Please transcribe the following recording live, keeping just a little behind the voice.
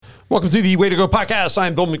Welcome to the Way to Go podcast.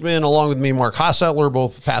 I'm Bill McMahon, along with me, Mark Hostetler,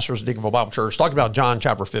 both pastors at Deaconville Bible Church, talking about John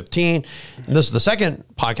chapter 15. And this is the second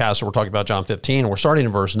podcast that we're talking about John 15. We're starting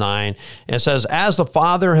in verse 9. And it says, as the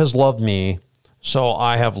Father has loved me, so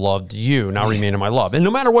I have loved you. Now remain in my love. And no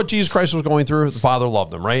matter what Jesus Christ was going through, the Father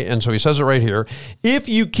loved him, right? And so he says it right here. If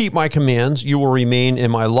you keep my commands, you will remain in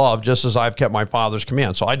my love, just as I've kept my Father's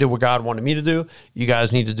commands. So I did what God wanted me to do. You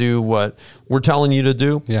guys need to do what we're telling you to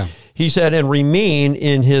do. Yeah. He said, and remain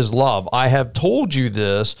in his love. I have told you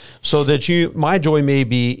this so that my joy may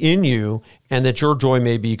be in you and that your joy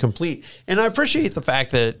may be complete. And I appreciate the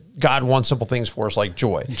fact that God wants simple things for us like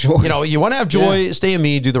joy. You know, you want to have joy, stay in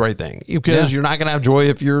me, do the right thing. Because you're not going to have joy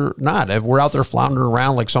if you're not. If we're out there floundering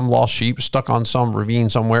around like some lost sheep stuck on some ravine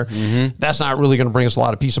somewhere, that's not really going to bring us a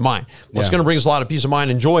lot of peace of mind. What's going to bring us a lot of peace of mind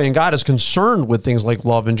and joy, and God is concerned with things like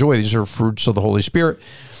love and joy. These are fruits of the Holy Spirit.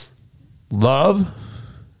 Love,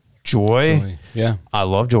 joy. Yeah. I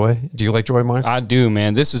love joy. Do you like joy, Mark? I do,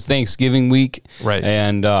 man. This is Thanksgiving week. Right.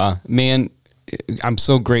 And, man, I'm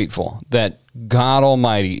so grateful that God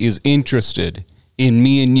Almighty is interested in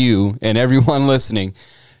me and you and everyone listening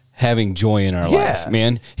having joy in our life,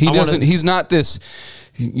 man. He's not this,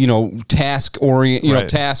 task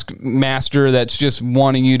master that's just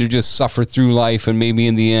wanting you to just suffer through life and maybe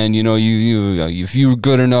in the end, if you're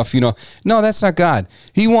good enough, no, that's not God.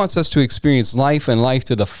 He wants us to experience life and life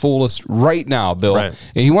to the fullest right now, Bill. Right.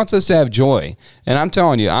 And he wants us to have joy. And I'm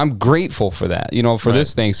telling you, I'm grateful for that, for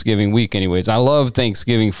this Thanksgiving week anyways. I love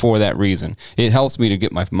Thanksgiving for that reason. It helps me to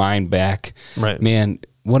get my mind back. Right. Man,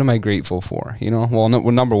 what am I grateful for? Well,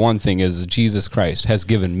 number one thing is Jesus Christ has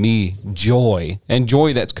given me joy, and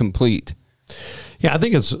joy that's complete. Yeah, I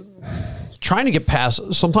think it's trying to get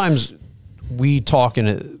past. Sometimes we talk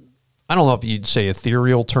in I don't know if you'd say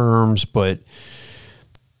ethereal terms, but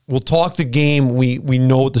we'll talk the game. We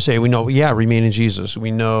know what to say. We know, remain in Jesus.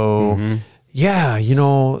 We know,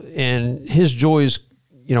 and his joy is,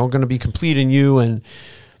 going to be complete in you.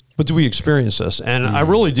 But do we experience this? And I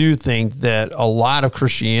really do think that a lot of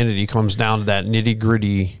Christianity comes down to that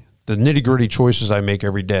the nitty-gritty choices I make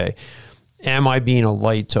every day. Am I being a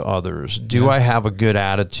light to others? Do I have a good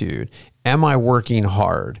attitude? Am I working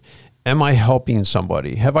hard? Am I helping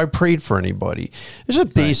somebody? Have I prayed for anybody? These are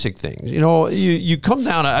basic things. You come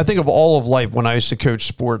down, I think of all of life when I used to coach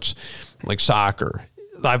sports like soccer.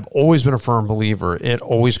 I've always been a firm believer. It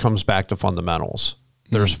always comes back to fundamentals.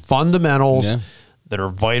 There's fundamentals that are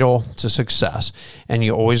vital to success. And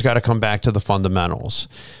you always got to come back to the fundamentals.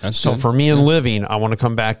 So for me in living, I want to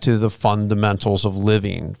come back to the fundamentals of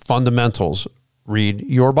living. Fundamentals, read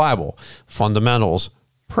your Bible. Fundamentals,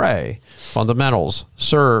 pray. Fundamentals,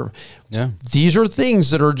 serve. Yeah. These are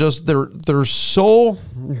things that are just, they're so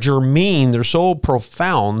germane, they're so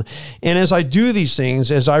profound. And as I do these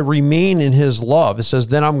things, as I remain in his love, it says,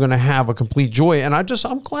 then I'm going to have a complete joy. And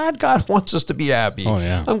I'm glad God wants us to be happy. Oh,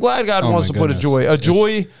 yeah. I'm glad God wants to put a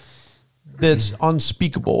joy that's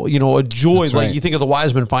unspeakable, a joy. That's like you think of the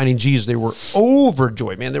wise men finding Jesus, they were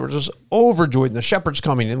overjoyed, man. They were just overjoyed. And the shepherds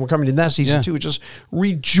coming, and we're coming in that season too, just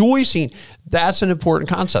rejoicing. That's an important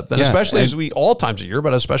concept. And especially as all times of year,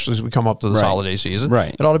 but especially as we come up to this holiday season,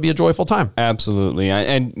 it ought to be a joyful time. Absolutely.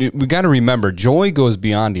 And we got to remember, joy goes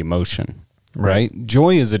beyond emotion. Right.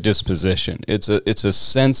 Joy is a disposition. It's a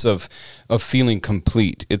sense of feeling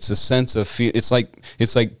complete. It's a sense of it's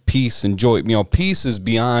like peace and joy. Peace is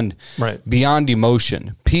beyond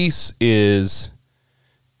emotion. Peace is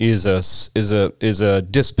a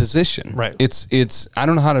disposition. Right. It's I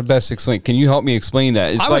don't know how to best explain. Can you help me explain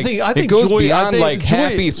that? It's I think it goes joy, beyond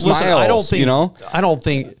happy smiles.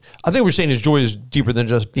 I think we're saying his joy is deeper than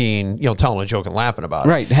just being, telling a joke and laughing about it.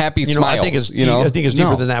 Right, happy smiles. I think it's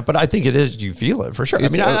deeper than that, but I think it is. You feel it for sure.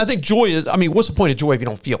 I think joy is. What's the point of joy if you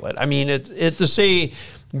don't feel it? It to say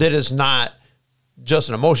that it's not just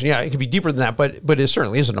an emotion. Yeah, it can be deeper than that, but it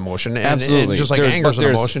certainly is an emotion. And, absolutely, and just like anger is an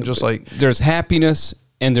emotion. Just like there's happiness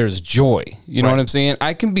and there's joy. You know what I'm saying?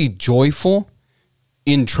 I can be joyful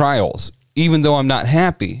in trials, even though I'm not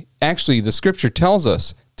happy. Actually, the Scripture tells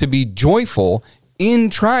us to be joyful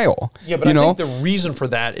in trial. Yeah, but I think the reason for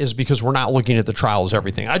that is because we're not looking at the trial as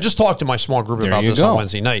everything. I just talked to my small group about this on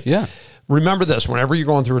Wednesday night. Yeah. Remember this, whenever you're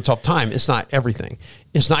going through a tough time, it's not everything.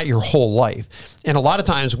 It's not your whole life. And a lot of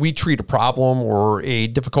times we treat a problem or a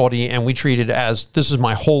difficulty and we treat it as, this is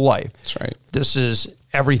my whole life. That's right. This is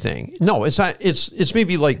everything. No, it's not. It's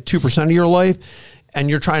maybe like 2% of your life, and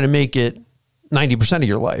you're trying to make it 90% of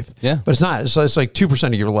your life. Yeah. But it's not. It's like 2%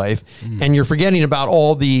 of your life. And you're forgetting about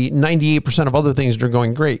all the 98% of other things that are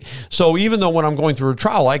going great. So even though when I'm going through a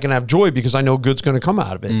trial, I can have joy because I know good's going to come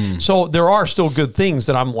out of it. So there are still good things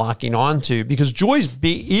that I'm locking on to because joy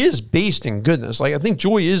is based in goodness. Like I think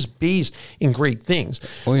joy is based in great things.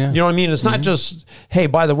 Oh, yeah. You know what I mean? It's not just, hey,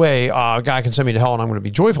 by the way, God can send me to hell and I'm going to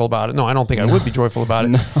be joyful about it. No, I don't think I would be joyful about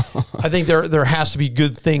it. I think there has to be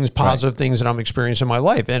good things, positive things that I'm experiencing in my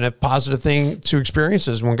life. And a positive thing to experience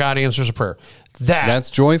is when God answers a prayer. That's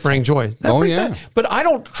joyful. Bring joy. That brings that. But I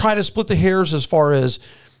don't try to split the hairs as far as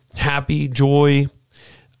happy, joy.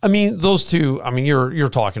 I mean, those two, I mean, you're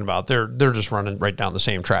talking about, they're just running right down the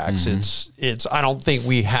same tracks. It's I don't think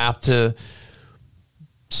we have to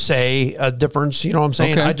say a difference, you know what I'm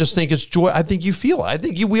saying? Okay. I just think it's joy. I think you feel it. I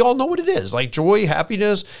think we all know what it is. Like joy,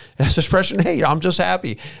 happiness, as expression, hey, I'm just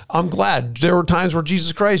happy. I'm glad. There were times where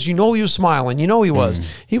Jesus Christ, you know he was smiling. You know he was.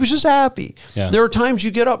 He was just happy. Yeah. There are times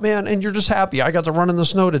you get up, man, and you're just happy. I got to run in the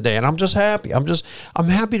snow today, and I'm just happy. I'm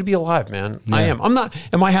happy to be alive, man. Yeah. I am.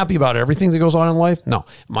 Am I happy about everything that goes on in life? No.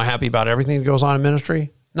 Am I happy about everything that goes on in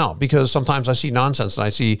ministry? No, because sometimes I see nonsense and I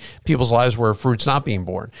see people's lives where fruit's not being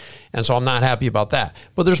born. And so I'm not happy about that.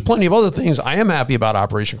 But there's plenty of other things. I am happy about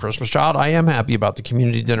Operation Christmas Child. I am happy about the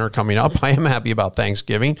community dinner coming up. I am happy about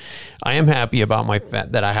Thanksgiving. I am happy about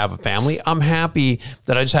that I have a family. I'm happy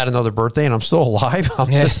that I just had another birthday and I'm still alive. I'm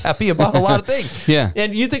just happy about a lot of things. Yeah.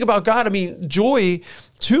 And you think about God, I mean, joy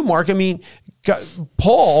too, Mark. I mean, God,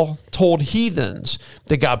 Paul told heathens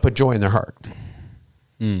that God put joy in their heart.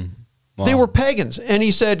 Wow. They were pagans. And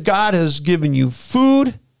he said, God has given you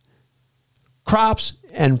food, crops,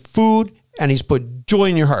 and food, and he's put joy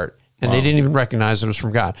in your heart. And they didn't even recognize it was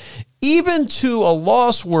from God. Even to a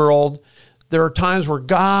lost world, there are times where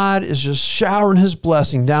God is just showering his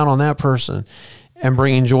blessing down on that person and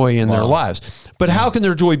bringing joy in their lives. But how can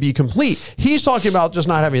their joy be complete? He's talking about just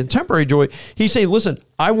not having a temporary joy. He's saying, listen,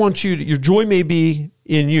 I want you to, your joy may be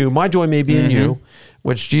in you. My joy may be in you,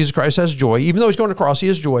 which Jesus Christ has joy. Even though he's going to cross, he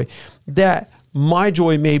has joy. That my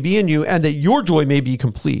joy may be in you and that your joy may be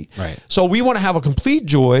complete. Right. So we want to have a complete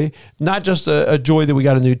joy, not just a joy that we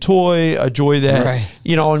got a new toy, a joy that,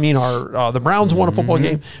 you know what I mean, the Browns won a football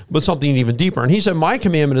game, but something even deeper. And he said, my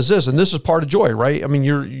commandment is this, and this is part of joy, right? I mean,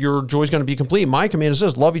 your joy is going to be complete. My command is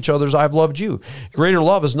this, love each other as I've loved you. Greater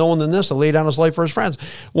love is no one than this, to lay down his life for his friends.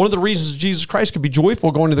 One of the reasons Jesus Christ could be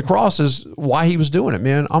joyful going to the cross is why he was doing it,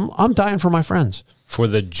 man. I'm dying for my friends. For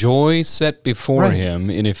the joy set before him,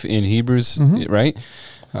 in Hebrews, right?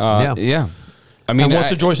 Yeah. I mean, what's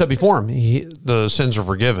the joy set before him? The sins are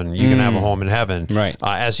forgiven. You can have a home in heaven. Right.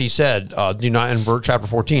 As he said, do not, in chapter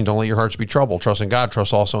 14, don't let your hearts be troubled. Trust in God,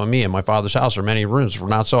 trust also in me. In my Father's house are many rooms. For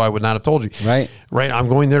not so, I would not have told you. Right. Right. I'm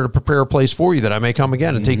going there to prepare a place for you that I may come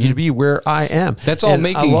again and take you to be where I am. That's all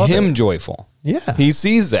making him joyful. Yeah. He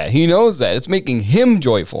sees that. He knows that. It's making him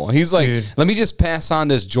joyful. He's like, let me just pass on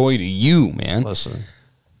this joy to you, man. Listen.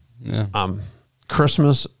 Yeah.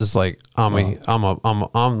 Christmas is like I'm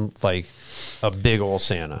like a big old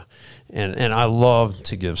Santa, and I love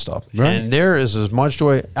to give stuff. Right. And there is as much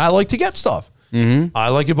joy. I like to get stuff. I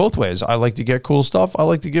like it both ways. I like to get cool stuff. I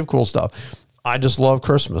like to give cool stuff. I just love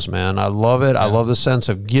Christmas, man. I love it. I love the sense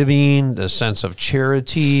of giving, the sense of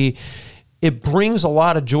charity. It brings a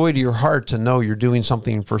lot of joy to your heart to know you're doing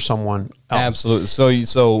something for someone else. Absolutely.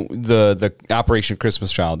 So the Operation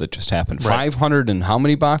Christmas Child that just happened, 500 and how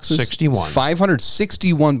many boxes? 61.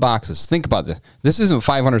 561 boxes. Think about this. This isn't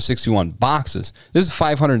 561 boxes. This is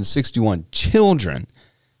 561 children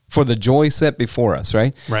for the joy set before us,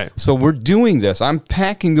 right? Right. So we're doing this. I'm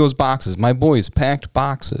packing those boxes. My boys packed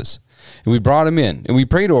boxes. And we brought them in. And we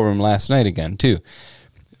prayed over them last night again, too.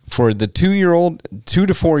 For the 2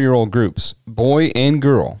 to 4 year old groups, boy and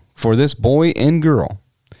girl, for this boy and girl,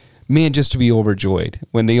 man, just to be overjoyed.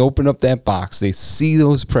 When they open up that box, they see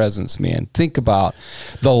those presents, man. Think about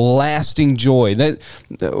the lasting joy. That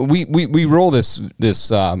we roll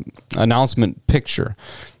this announcement picture.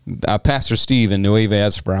 Pastor Steve in Nueva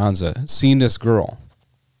Esperanza seen this girl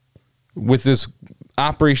with this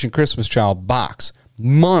Operation Christmas Child box.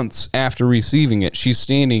 Months after receiving it, she's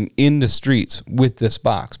standing in the streets with this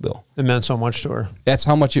box, Bill. It meant so much to her. That's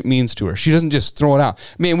how much it means to her. She doesn't just throw it out.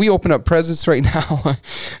 Man, we open up presents right now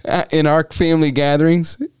in our family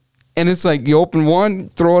gatherings, and it's like you open one,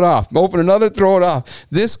 throw it off. Open another, throw it off.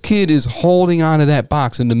 This kid is holding onto that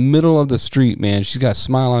box in the middle of the street, man. She's got a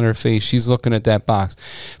smile on her face. She's looking at that box.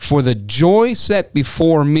 For the joy set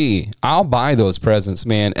before me, I'll buy those presents,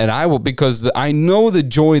 man, and I will, because I know the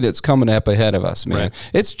joy that's coming up ahead of us, man.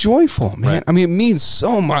 Right. It's joyful, man. Right. I mean, it means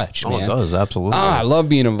so much, man. It does, absolutely. I love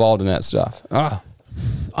being involved in that stuff.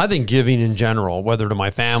 I think giving in general, whether to my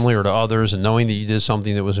family or to others, and knowing that you did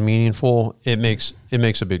something that was meaningful, it makes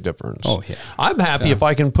a big difference. Oh yeah, I'm happy if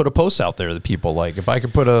I can put a post out there that people like. If I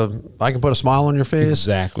can put a smile on your face.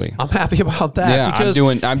 Exactly. I'm happy about that. Yeah, because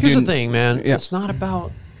here's the thing, man. Yeah. It's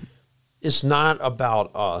not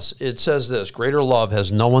about us. It says this: greater love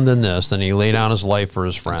has no one than this, than he laid down his life for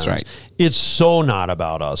his friends. That's right. It's so not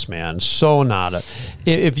about us, man. So not.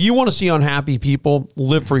 If you want to see unhappy people,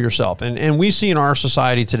 live for yourself. And we see in our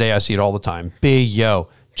society today, I see it all the time. Be yo.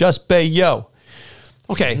 Just be yo.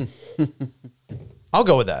 Okay. I'll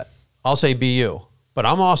go with that. I'll say be you. But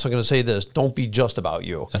I'm also going to say this: don't be just about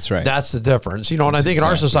you. That's right. That's the difference. You know, and I think in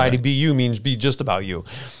our society, be you means be just about you.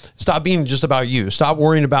 Stop being just about you. Stop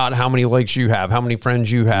worrying about how many likes you have, how many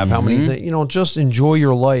friends you have, how many, just enjoy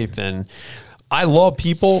your life. And I love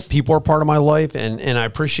people. People are part of my life. And I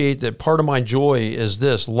appreciate that. Part of my joy is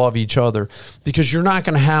this: love each other, because you're not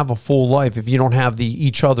going to have a full life if you don't have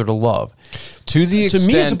each other to love. To me,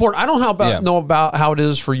 it's important. I don't know about how it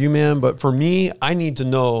is for you, man, but for me, I need to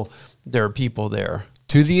know there are people there.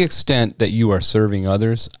 To the extent that you are serving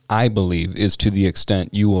others, I believe, is to the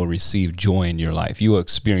extent you will receive joy in your life. You will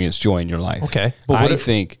experience joy in your life. Okay. But I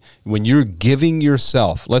think when you're giving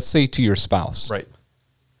yourself, let's say to your spouse, right?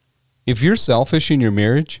 If you're selfish in your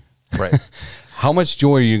marriage, right? How much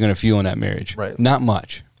joy are you going to feel in that marriage? Right. Not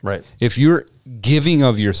much. Right. If you're giving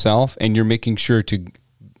of yourself and you're making sure to,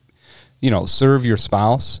 serve your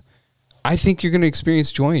spouse, I think you're going to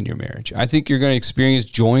experience joy in your marriage. I think you're going to experience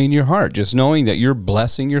joy in your heart, just knowing that you're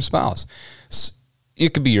blessing your spouse.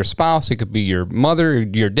 It could be your spouse. It could be your mother,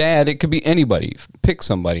 your dad. It could be anybody. Pick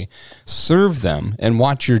somebody. Serve them and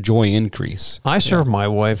watch your joy increase. I serve my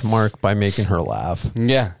wife, Mark, by making her laugh.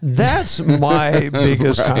 Yeah. That's my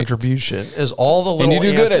biggest contribution, is all the little and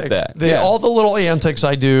you do good at that. All the little antics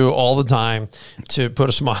I do all the time to put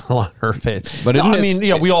a smile on her face. But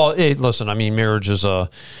listen, marriage is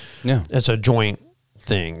it's a joint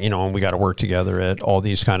thing, and we got to work together at all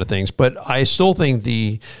these kind of things. But I still think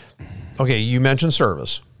you mentioned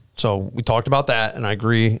service. So we talked about that, and I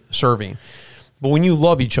agree, serving. But when you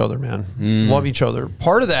love each other, man, love each other,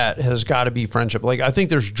 part of that has got to be friendship. Like, I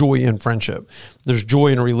think there's joy in friendship. There's joy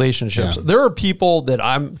in relationships. Yeah. There are people that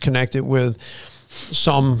I'm connected with,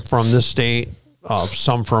 some from this state,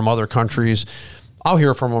 some from other countries. I'll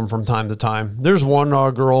hear from them from time to time. There's one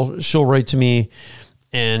girl, she'll write to me,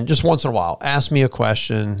 and just once in a while, ask me a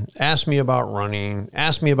question, ask me about running,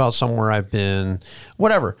 ask me about somewhere I've been,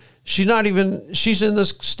 whatever. She's in this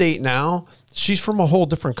state now. She's from a whole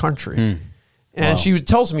different country. And she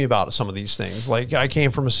tells me about some of these things. Like, I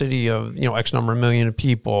came from a city of, X number of million of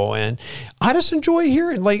people. And I just enjoy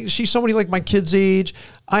hearing, like, she's somebody like my kid's age.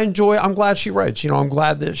 I'm glad she writes. I'm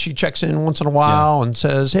glad that she checks in once in a while and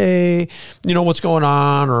says, hey, what's going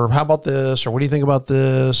on? Or how about this? Or what do you think about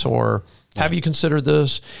this? Or have you considered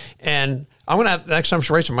this? And I'm going to, next time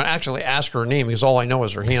she writes, I'm going to actually ask her name, because all I know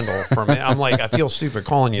is her handle from it. I'm like, I feel stupid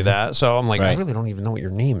calling you that. So I'm like, I really don't even know what your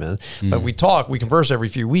name is. But we converse every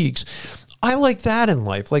few weeks. I like that in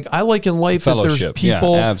life. Like, I like in life that there's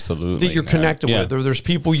people that you're connected with, or there's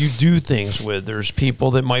people you do things with. There's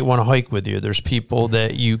people that might want to hike with you. There's people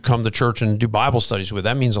that you come to church and do Bible studies with.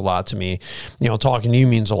 That means a lot to me. Talking to you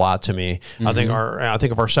means a lot to me. I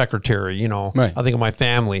think of our secretary, I think of my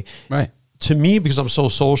family. Right. To me, because I'm so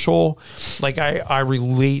social, like, I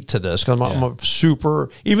relate to this, because I'm a super,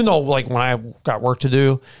 even though, like, when I got work to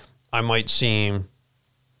do, I might seem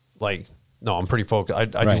like, no, I'm pretty focused. I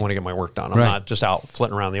do want to get my work done. I'm not just out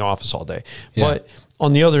flitting around the office all day. Yeah. But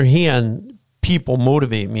on the other hand, people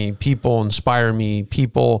motivate me. People inspire me.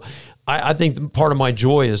 I think part of my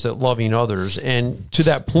joy is that loving others. And to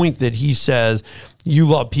that point that he says, you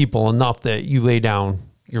love people enough that you lay down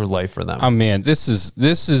your life for them. Oh man, this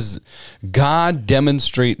is God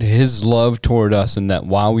demonstrate his love toward us, in that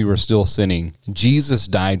while we were still sinning, Jesus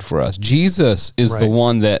died for us. Jesus is the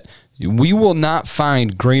one that we will not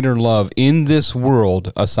find greater love in this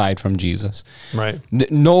world aside from Jesus. Right.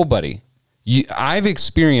 Nobody. I've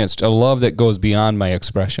experienced a love that goes beyond my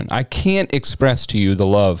expression. I can't express to you the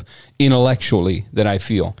love intellectually that I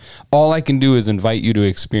feel. All I can do is invite you to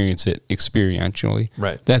experience it experientially.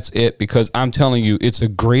 Right. That's it, because I'm telling you, it's a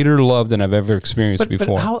greater love than I've ever experienced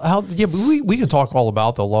before. But we can talk all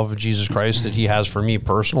about the love of Jesus Christ that he has for me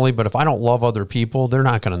personally, but if I don't love other people, they're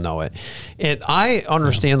not going to know it. And I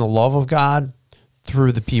understand the love of God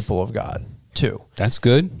through the people of God too. That's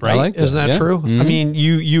good. Right? I like that. Isn't that true? Mm-hmm. I mean,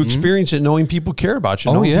 you experience it knowing people care about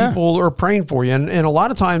you, knowing people are praying for you. And a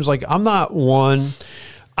lot of times, like,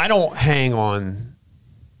 I don't hang on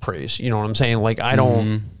praise. You know what I'm saying? Like, I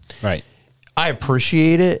don't. Right. I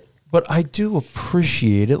appreciate it, But I do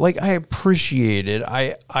appreciate it. Like, I appreciate it.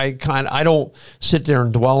 I don't sit there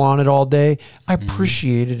and dwell on it all day. I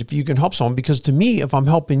appreciate it if you can help someone, because to me, if I'm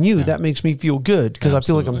helping you, that makes me feel good, because I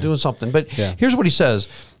feel like I'm doing something. But here's what he says.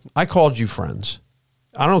 I called you friends.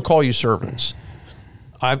 I don't call you servants.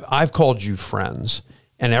 I've called you friends.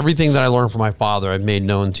 And everything that I learned from my Father, I've made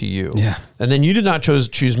known to you. Yeah. And then you did not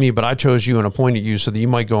choose me, but I chose you and appointed you so that you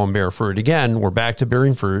might go and bear fruit. Again, we're back to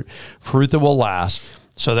bearing fruit that will last,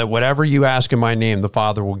 so that whatever you ask in my name, the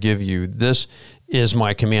Father will give you. This is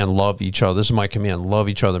my command, love each other. This is my command, love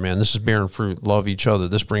each other, man. This is bearing fruit, love each other.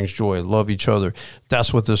 This brings joy, love each other.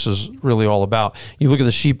 That's what this is really all about. You look at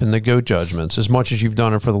the sheep and the goat judgments. As much as you've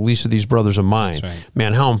done it for the least of these brothers of mine,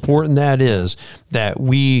 man, how important that is, that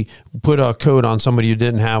we put a coat on somebody who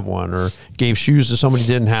didn't have one, or gave shoes to somebody who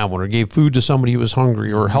didn't have one, or gave food to somebody who was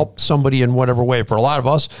hungry, or helped somebody in whatever way. For a lot of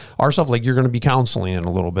us, our stuff, like you're going to be counseling in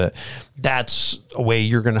a little bit, that's a way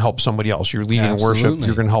you're going to help somebody else. You're leading worship.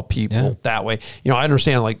 You're going to help people that way. You know, I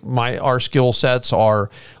understand, like, our skill sets are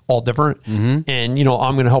all different, and you know,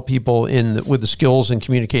 I'm going to help people with the skills and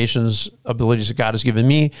communications abilities that God has given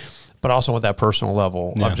me, but also at that personal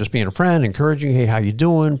level of just being a friend, encouraging, hey, how you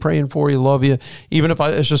doing? Praying for you, love you. Even if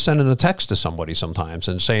it's just sending a text to somebody sometimes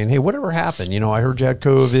and saying, hey, whatever happened? You know, I heard you had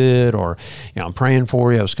COVID, or, you know, I'm praying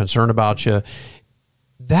for you. I was concerned about you.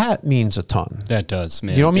 That means a ton. That does,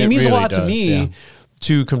 man. You know what I mean? It means really a lot to me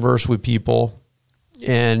to converse with people,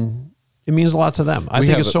 and it means a lot to them. I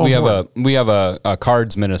think it's so important. We have a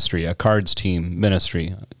cards ministry, a cards team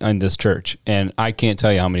ministry in this church, and I can't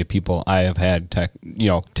tell you how many people I have had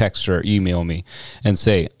text or email me and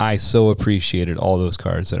say, I so appreciated all those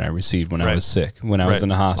cards that I received when I was sick, when I was in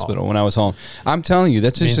the hospital, when I was home. I'm telling you,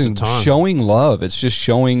 that's just showing love. It's just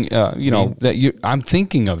showing, that I'm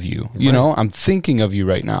thinking of you. You know, I'm thinking of you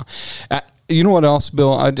right now. You know what else,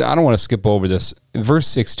 Bill? I don't want to skip over this. Verse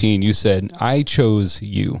 16, you said, I chose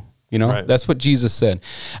you. You know, that's what Jesus said.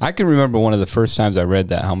 I can remember one of the first times I read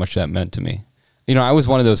that, how much that meant to me. You know, I was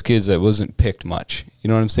one of those kids that wasn't picked much. You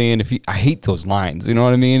know what I'm saying? I hate those lines. You know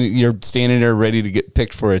what I mean? You're standing there ready to get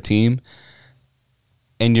picked for a team,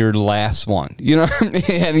 and you're the last one. You know what I mean?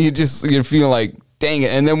 And you feel like, dang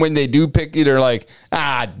it. And then when they do pick you, they're like,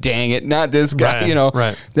 dang it, not this guy. You know,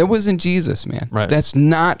 that wasn't Jesus, man. That's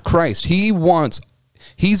not Christ.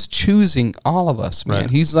 He's choosing all of us, man.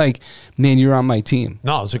 He's like, man, you're on my team.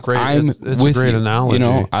 No, it's a great analogy. You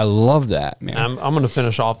know, I love that, man. I'm going to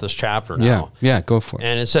finish off this chapter now. Yeah, go for it.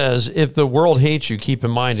 And it says, if the world hates you, keep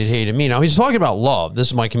in mind it hated me. Now, he's talking about love. This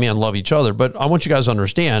is my command, love each other. But I want you guys to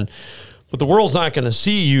understand, but the world's not going to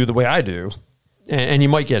see you the way I do, and you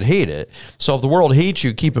might get hated. So if the world hates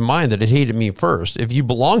you, keep in mind that it hated me first. If you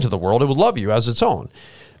belong to the world, it would love you as its own.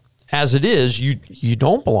 As it is, you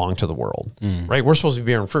don't belong to the world, right? We're supposed to be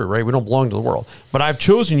bearing fruit, right? We don't belong to the world. But I've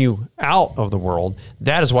chosen you out of the world.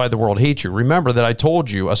 That is why the world hates you. Remember that I told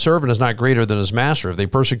you, a servant is not greater than his master. If they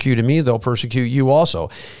persecuted me, they'll persecute you also.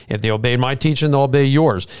 If they obeyed my teaching, they'll obey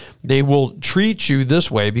yours. They will treat you this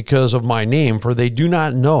way because of my name, for they do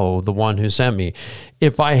not know the one who sent me.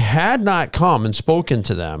 If I had not come and spoken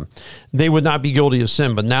to them, they would not be guilty of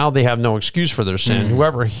sin, but now they have no excuse for their sin.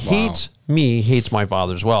 Whoever hates me hates my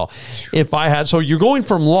Father as well. So you're going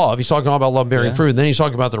from love, he's talking about love bearing fruit, and then he's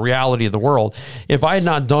talking about the reality of the world. If I had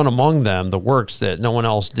not done among them the works that no one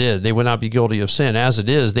else did, they would not be guilty of sin. As it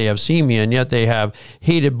is, they have seen me, and yet they have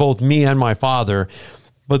hated both me and my Father.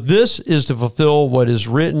 But this is to fulfill what is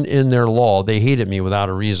written in their law. They hated me without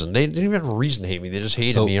a reason. They didn't even have a reason to hate me. They just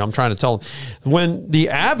hated me. I'm trying to tell them. When the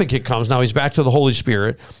advocate comes, now he's back to the Holy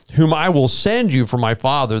Spirit, whom I will send you from my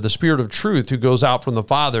Father, the Spirit of truth who goes out from the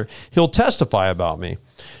Father, he'll testify about me.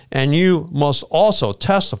 And you must also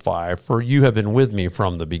testify, for you have been with me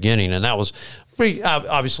from the beginning. And that was pretty,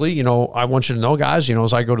 obviously, you know, I want you to know, guys, you know,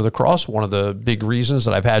 as I go to the cross, one of the big reasons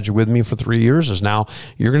that I've had you with me for 3 years is now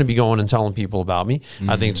you're going to be going and telling people about me.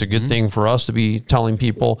 I think it's a good thing for us to be telling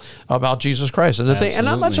people about Jesus Christ. And and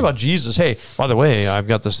not much about Jesus. Hey, by the way, I've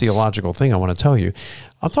got this theological thing I want to tell you.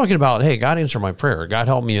 I'm talking about, hey, God answered my prayer. God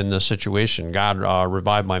helped me in this situation. God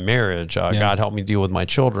revived my marriage. God helped me deal with my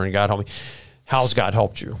children. God helped me. How's God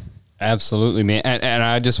helped you? Absolutely, man. And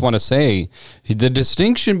I just want to say, the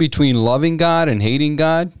distinction between loving God and hating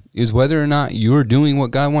God is whether or not you're doing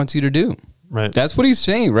what God wants you to do. Right. That's what he's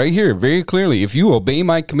saying right here very clearly. If you obey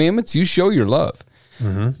my commandments, you show your love.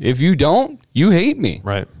 If you don't, you hate me.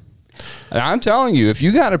 Right. And I'm telling you, if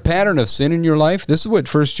you got a pattern of sin in your life, this is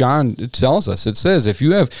what 1 John tells us. It says, if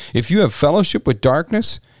you have fellowship with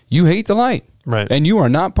darkness, you hate the light. Right. And you are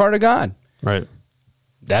not part of God. Right.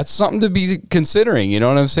 That's something to be considering. You know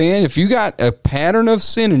what I'm saying? If you got a pattern of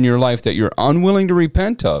sin in your life that you're unwilling to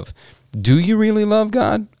repent of, do you really love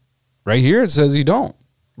God? Right here it says you don't.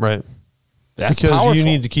 Right. That's because powerful. you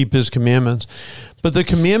need to keep his commandments. But the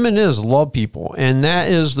commandment is love people. And that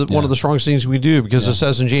is one of the strongest things we do, because it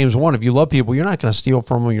says in James 1, if you love people, you're not going to steal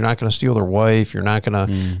from them. You're not going to steal their wife. You're not going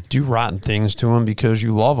to do rotten things to them because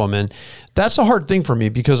you love them. And that's a hard thing for me,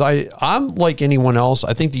 because I'm like anyone else.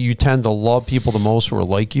 I think that you tend to love people the most who are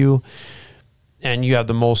like you and you have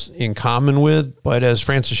the most in common with. But as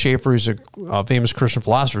Francis Schaeffer, who's a famous Christian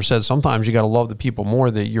philosopher, said, sometimes you got to love the people more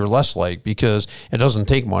that you're less like, because it doesn't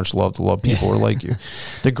take much love to love people who are like you.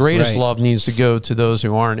 The greatest love needs to go to those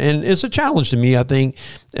who aren't. And it's a challenge to me, I think,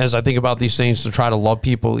 as I think about these things, to try to love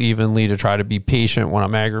people evenly, to try to be patient when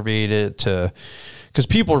I'm aggravated, because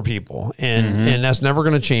people are people, and that's never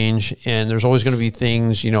going to change. And there's always going to be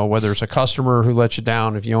things, whether it's a customer who lets you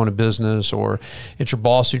down if you own a business, or it's your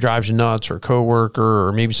boss who drives you nuts, or a coworker,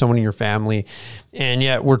 or maybe someone in your family. And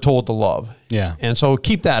yet we're told to love. Yeah. And so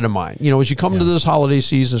keep that in mind. As you come into this holiday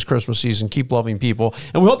season, this Christmas season, keep loving people.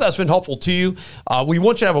 And we hope that's been helpful to you. We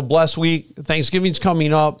want you to have a blessed week. Thanksgiving's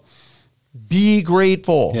coming up. Be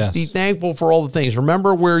grateful. Yes. Be thankful for all the things.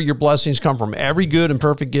 Remember where your blessings come from. Every good and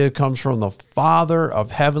perfect gift comes from the Father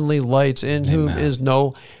of heavenly lights, in whom is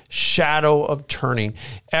no shadow of turning.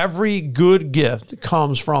 Every good gift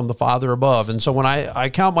comes from the Father above. And so when I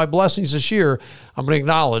count my blessings this year, I'm going to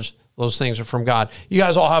acknowledge those things are from God. You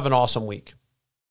guys all have an awesome week.